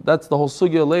chashav, and that's the whole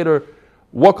sugya later.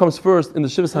 What comes first in the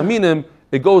Shivas Haminim?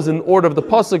 It goes in order of the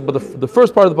pasuk, but the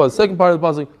first part of the pasuk, second part of the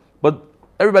pasuk. But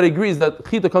everybody agrees that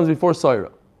chita comes before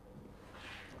soira.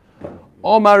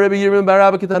 Omar Rebbe Yirmiyah bar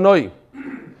Abba Kitanoi.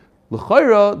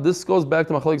 L'chayra, this goes back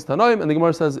to Machlokes Tanoim, and the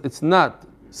Gemara says it's not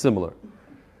similar. It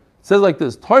says like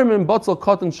this: Tarmin batzal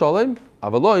katan shalem,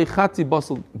 avaloi chati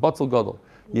batzal gadol.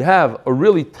 You have a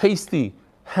really tasty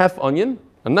half onion,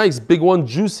 a nice big one,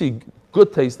 juicy,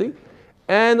 good tasting,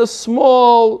 and a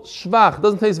small shvach.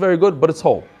 Doesn't taste very good, but it's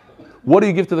whole. What do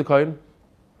you give to the kohen?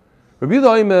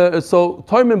 So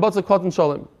Tarmin batzal katan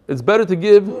shalem. It's better to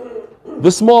give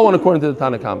the small one according to the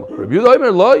Tanakama. Rabbi Yehuda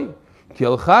Omer loy.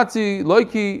 You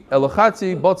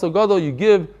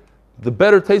give the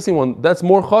better tasting one. That's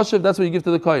more choshev. That's what you give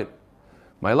to the kohen.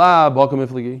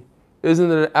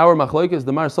 Isn't it our machlokes?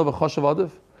 The mar sova choshev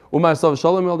adif, umar sova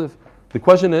shalom adif. The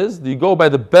question is, do you go by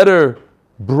the better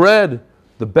bread,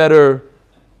 the better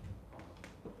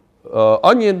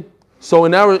onion? So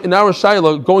in our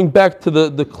shaila, going back to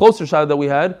the closer shaila that we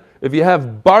had, if you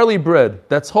have barley bread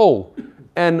that's whole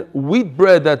and wheat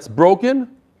bread that's broken,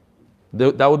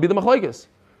 that would be the machlokes.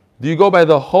 Do you go by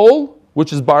the whole,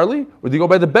 which is barley, or do you go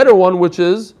by the better one, which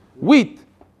is wheat?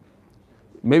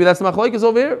 Maybe that's the machlokes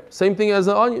over here. Same thing as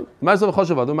the onion. Says the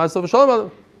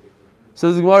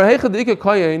Gemara,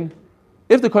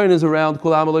 if the kohen is around,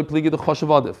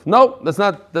 no, that's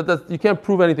not. That you can't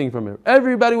prove anything from here.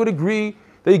 Everybody would agree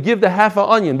that you give the half an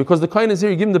onion because the kohen is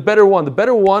here. You give him the better one. The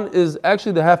better one is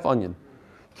actually the half onion.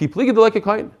 Keep pligi like a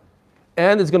kohen,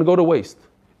 and it's going to go to waste.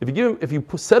 If you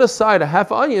set aside a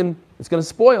half onion, it's going to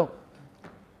spoil.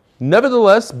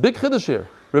 Nevertheless, big chiddush here.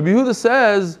 Rabbi Yehuda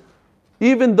says,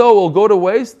 even though it will go to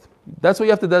waste, that's what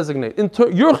you have to designate.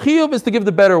 Your chiyuv is to give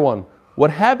the better one.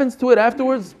 What happens to it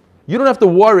afterwards, you don't have to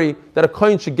worry that a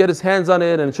kohen should get his hands on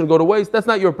it and it shouldn't go to waste. That's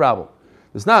not your problem.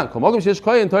 It's not. You always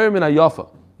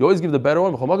give the better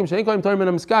one.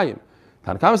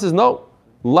 Tanakama says no.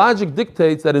 Logic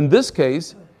dictates that in this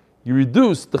case, you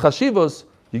reduce the chashivos.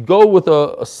 You go with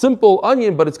a simple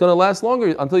onion, but it's going to last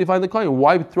longer until you find the kohen.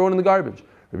 Why throw it in the garbage?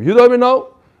 Rabbi Yehuda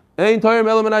no.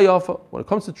 When it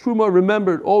comes to truma,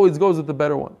 remember it always goes with the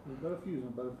better one. Better for you,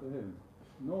 better for him.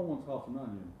 No one wants half an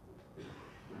onion.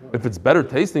 If it's better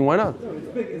tasting, why not? No,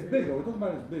 it's bigger. We're talking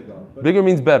about it's bigger. Bigger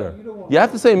means better. You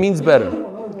have to say it means better.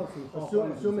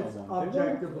 Assume it's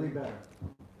objectively better.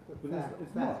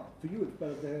 It's not. To you, it's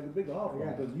better to have the bigger half one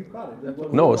because you got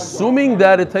it. No, assuming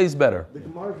that it tastes better.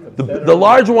 The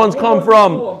large ones come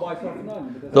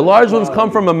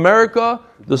from America.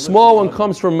 The small one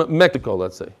comes from Mexico,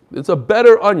 let's say. It's a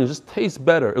better onion, just tastes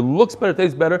better. It looks better,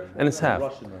 tastes better, and it's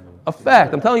half. A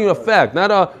fact. I'm telling you a fact.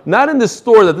 Not in this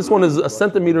store that this one is a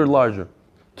centimeter larger.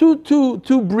 Two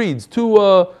breeds,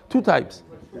 two types.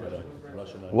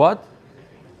 What?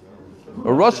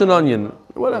 A Russian onion.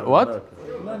 What?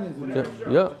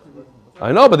 Yeah.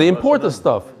 I know, but they import the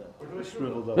stuff.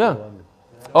 Yeah.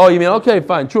 Oh, you mean, okay,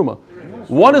 fine, truma.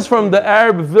 One is from the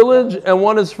Arab village and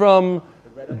one is from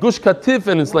Gush Katif,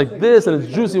 and it's like this and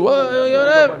it's juicy.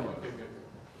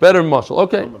 Better mashal.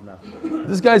 Okay.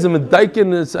 This guy's a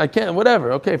medaikin, I can't,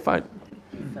 whatever. Okay, fine.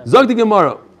 Zog the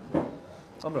Gemara.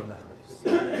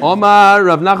 Omar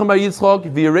Rav Nachman bar Yitzchok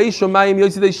v'yirei shomayim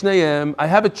yotzidei shneim. I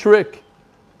have a trick.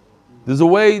 There's a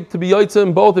way to be yotzeh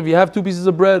in both if you have two pieces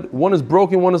of bread. One is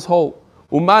broken, one is whole.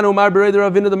 Uman umar berei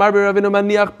Ravina, the mar berei Ravina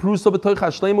maniach prusa b'toich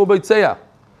hashleimu b'itzeya.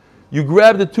 You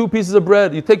grab the two pieces of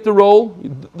bread, you take the roll,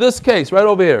 this case right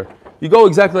over here. You go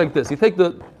exactly like this. You take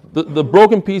the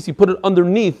broken piece, you put it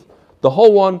underneath the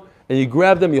whole one, and you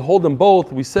grab them, you hold them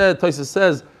both. We said, Taisa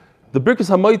says, the Birkas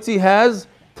HaMaitzi has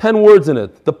 10 words in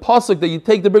it. The pasuk that you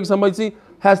take the Birkas HaMaitzi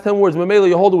has 10 words. Mamela,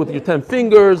 you hold it with your 10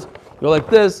 fingers, you're like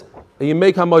this, and you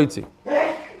make HaMaitzi.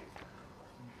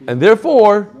 And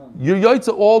therefore, you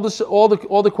yaitza all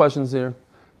the questions here.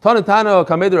 Tanatana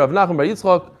Kameder Rav Nachman bar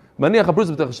Yitzchok.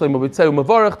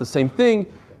 The same thing.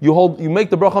 You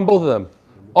make the bracha on both of them.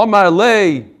 Omar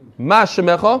lei ma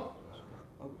shemecha.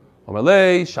 Omar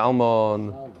lei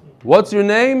Shalmon. What's your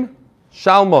name?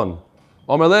 Shalmon.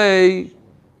 Omar lei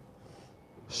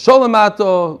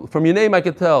Shalamato. From your name I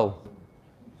can tell.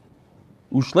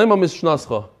 Ushlema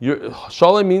mishnascha. Your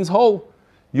Shalom means whole.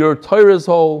 Your Torah is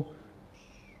whole.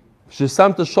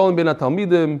 Shesamta Shalom ben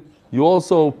Talmidim. You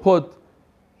also put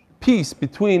peace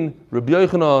between Rabbi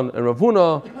Yochanan and Rav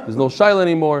Huna. There's no shaila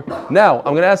anymore. Now,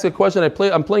 I'm going to ask a question.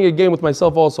 I'm playing a game with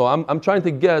myself also. I'm trying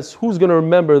to guess who's going to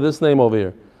remember this name over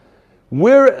here.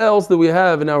 Where else do we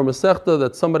have in our Masechta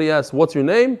that somebody asked, what's your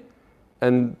name?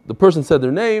 And the person said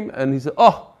their name, and he said,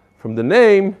 oh, from the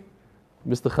name,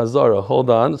 Mr. Chazara.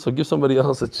 Hold on. So give somebody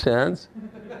else a chance.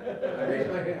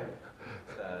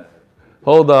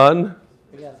 Hold on.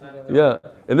 Yeah.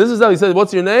 And this is how he said,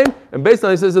 what's your name? And based on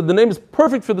it, he says that the name is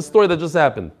perfect for the story that just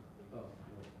happened.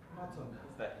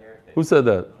 Who said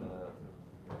that?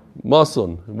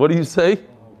 Mason. What do you say?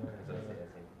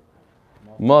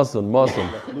 Mason.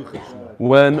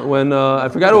 When I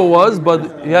forgot who it was,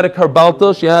 but he had a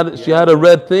karbalta. She had a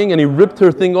red thing, and he ripped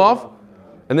her thing off,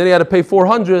 and then he had to pay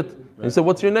 400. And he said,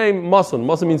 "What's your name?" Mason.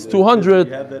 Mason means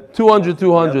 200. 200.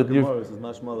 200.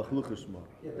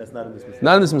 That's not in this Masechta.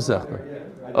 Not in this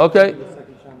Masechta. Okay.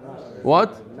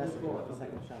 What?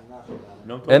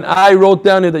 And I wrote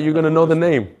down here that you're going to know the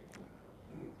name.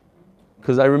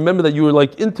 Because I remember that you were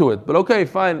like into it. But okay,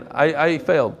 fine. I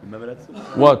failed. Remember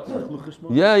that? What?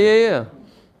 Yeah.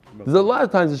 There's a lot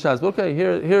of times in Shas. But okay,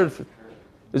 here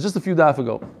it's just a few daf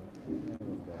ago.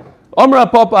 Amra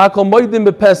Papa Hakol Moedim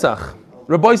BePesach.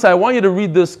 Rabbi Isai, I want you to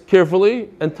read this carefully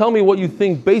and tell me what you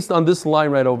think based on this line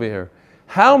right over here.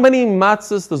 How many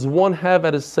matzahs does one have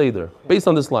at his Seder? Based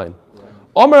on this line.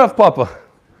 Amra Papa.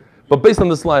 But based on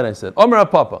this line I said. Amra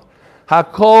Papa.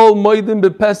 Hakol moedim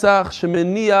bepesach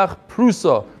shemeniach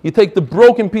prusa. You take the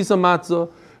broken piece of matzah,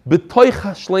 betoich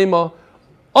shlema,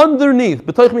 underneath.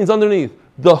 Betoich means underneath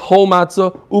the whole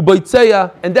matzah,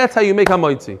 ubaytzeya, and that's how you make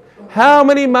hamoitzi. How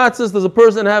many matzahs does a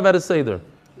person have at a seder?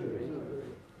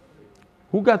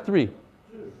 Who got 3?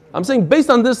 I'm saying based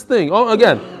on this thing. Oh,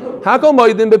 again, hakol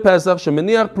moedim bepesach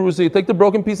shemeniach prusa. You take the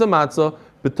broken piece of matzah,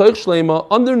 betoich shlema,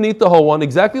 underneath the whole one,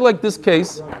 exactly like this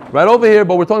case, right over here.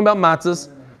 But we're talking about matzahs.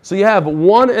 So you have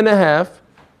 1.5.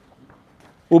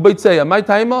 Ubeitzeya, my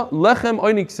taima lechem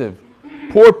oiniksiv.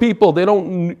 Poor people, they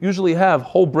don't usually have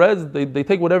whole breads. They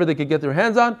take whatever they could get their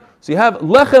hands on. So you have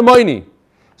lechem oini.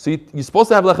 So you're supposed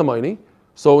to have lechem oini.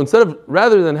 So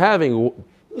rather than having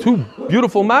 2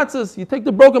 beautiful matzahs, you take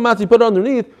the broken matzah, you put it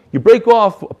underneath, you break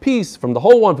off a piece from the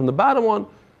whole one, from the bottom one,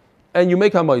 and you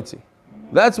make hamaitzi.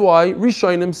 That's why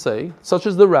Rishonim say, such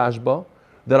as the Rashba,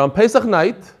 that on Pesach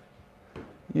night,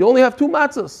 you only have 2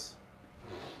 matzahs.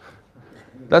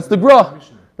 That's the gra.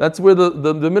 That's where the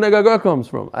minhag hagra comes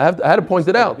from. I had to point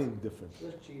it out.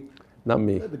 Not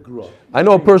me. I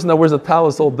know a person that wears a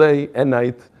talis all day and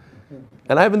night,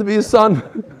 and I happen to be his son.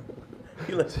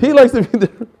 He likes to be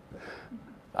there.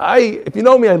 If you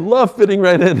know me, I love fitting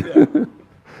right in.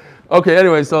 Okay,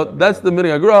 anyway, so that's the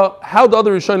minhag hagra. How the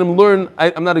other Rishonim learn,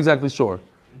 I'm not exactly sure.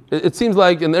 It seems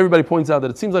like, and everybody points out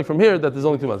that it seems like from here that there's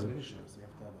only 2 matzahs.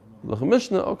 Lechem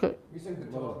Mishnah, okay.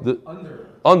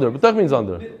 Under, but that means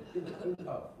under.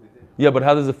 Yeah, but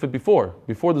how does it fit before?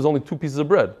 Before there's only 2 pieces of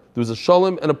bread. There was a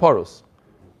shalom and a paros.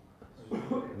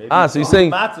 So you're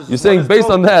saying based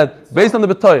on that, based on the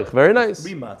betoich. Very nice.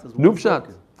 New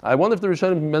pshat. I wonder if the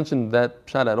Rishonim mentioned that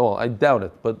pshat at all. I doubt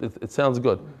it, but it sounds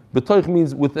good. Betoich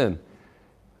means within.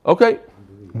 Okay,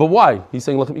 but why? He's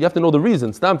saying you have to know the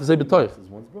reason. Stam to say betoich.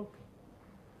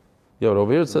 Yeah, but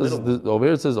over here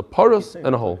it says a paros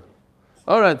and a hole.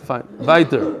 All right, fine.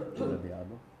 Weiter.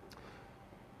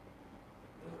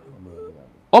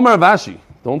 Omar Vashi,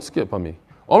 don't skip on me.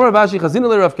 Omar Vashi, Chazina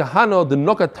le Rav Kahana, the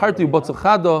Noka Tarti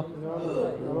Botzachado.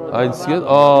 I skip.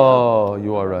 Oh,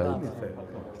 you are right.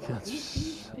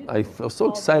 I feel so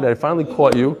excited. I finally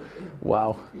caught you.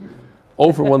 Wow.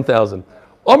 0 for 1,000.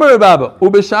 Omar Baba,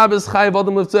 Ube Shabbos Chayav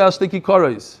Adam Levtzei Ashtiki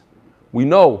Koros. We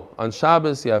know on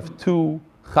Shabbos you have 2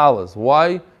 chalas.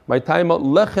 Why? My time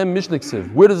lechem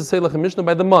mishniksiv. Where does it say lechem mishnah?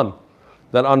 By the man.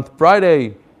 That on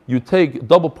Friday you take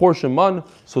double portion man.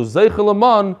 So zeichel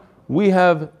man, we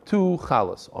have 2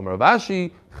 chalas. Amar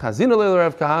Vashi, chazina leil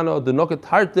Rav Kahana, the noket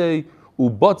harte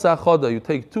ubotza choda. You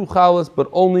take 2 chalas, but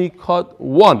only cut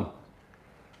 1.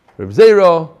 Rav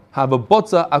Zera have a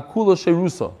botza akula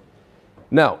sherusa.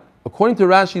 Now, according to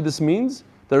Rashi, this means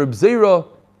that Rav Zera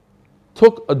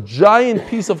took a giant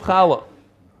piece of challah.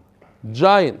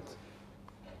 Giant.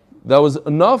 That was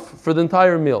enough for the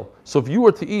entire meal. So if you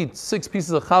were to eat 6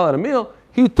 pieces of challah at a meal,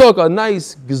 he took a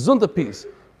nice gezunta piece.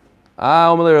 He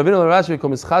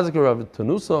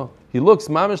looks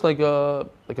mamish like a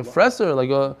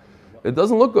fresser, it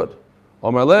doesn't look good.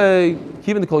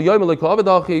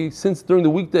 Since during the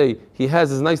weekday he has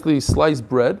his nicely sliced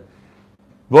bread,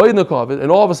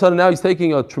 and all of a sudden now he's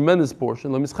taking a tremendous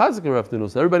portion.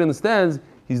 Everybody understands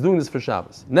he's doing this for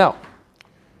Shabbos. Now,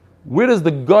 where does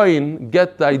the Goyin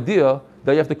get the idea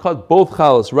that you have to cut both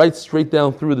chalas right straight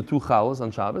down through the 2 chalas on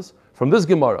Shabbos? From this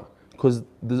Gemara. Because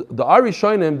the Ari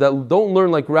Shoinim that don't learn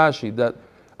like Rashi, that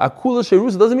Akula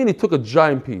Sherusa doesn't mean he took a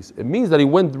giant piece. It means that he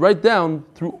went right down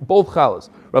through both chalas.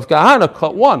 Rav Kahana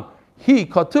cut 1, he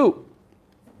cut 2.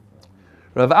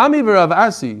 Rav Ami and Rav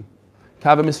Asi,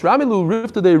 Kava Misramilu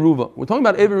Rifta de Ruva. We're talking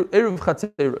about Erev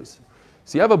Chatzeros.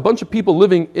 So you have a bunch of people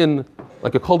living in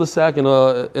like a cul-de-sac in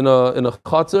a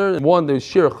chatzar, and one they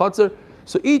share a chatzar.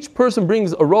 So each person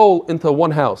brings a roll into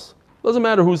one house. Doesn't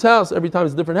matter whose house. Every time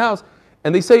it's a different house,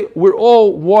 and they say we're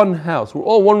all one house, we're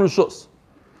all one rishus.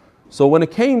 So when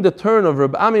it came the turn of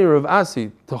Reb Ami and Reb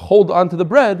Asi to hold on to the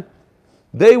bread,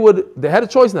 they had a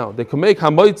choice now. They could make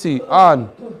hamaitzi on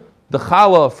the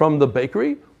challah from the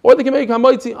bakery, or they can make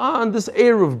hamaitzi on this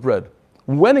eruv bread.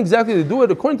 When exactly they do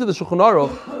it, according to the Shulchan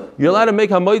Aruch, you're allowed to make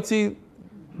hamaitzi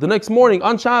the next morning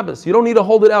on Shabbos. You don't need to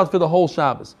hold it out for the whole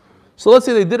Shabbos. So let's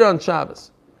say they did it on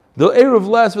Shabbos. The eruv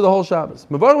lasts for the whole Shabbos.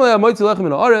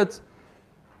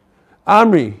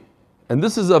 Amri, and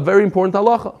this is a very important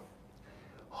halacha.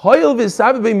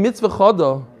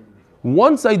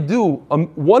 Once I do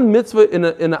one mitzvah in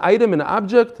an item, in an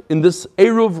object, in this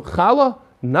eruv challah,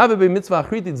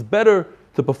 it's better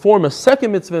to perform a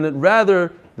second mitzvah in it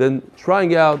rather than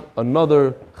trying out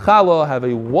another challah. Have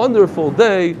a wonderful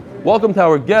day. Welcome to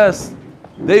our guest,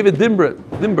 David Dimbert.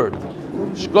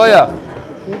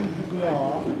 Shkoyach.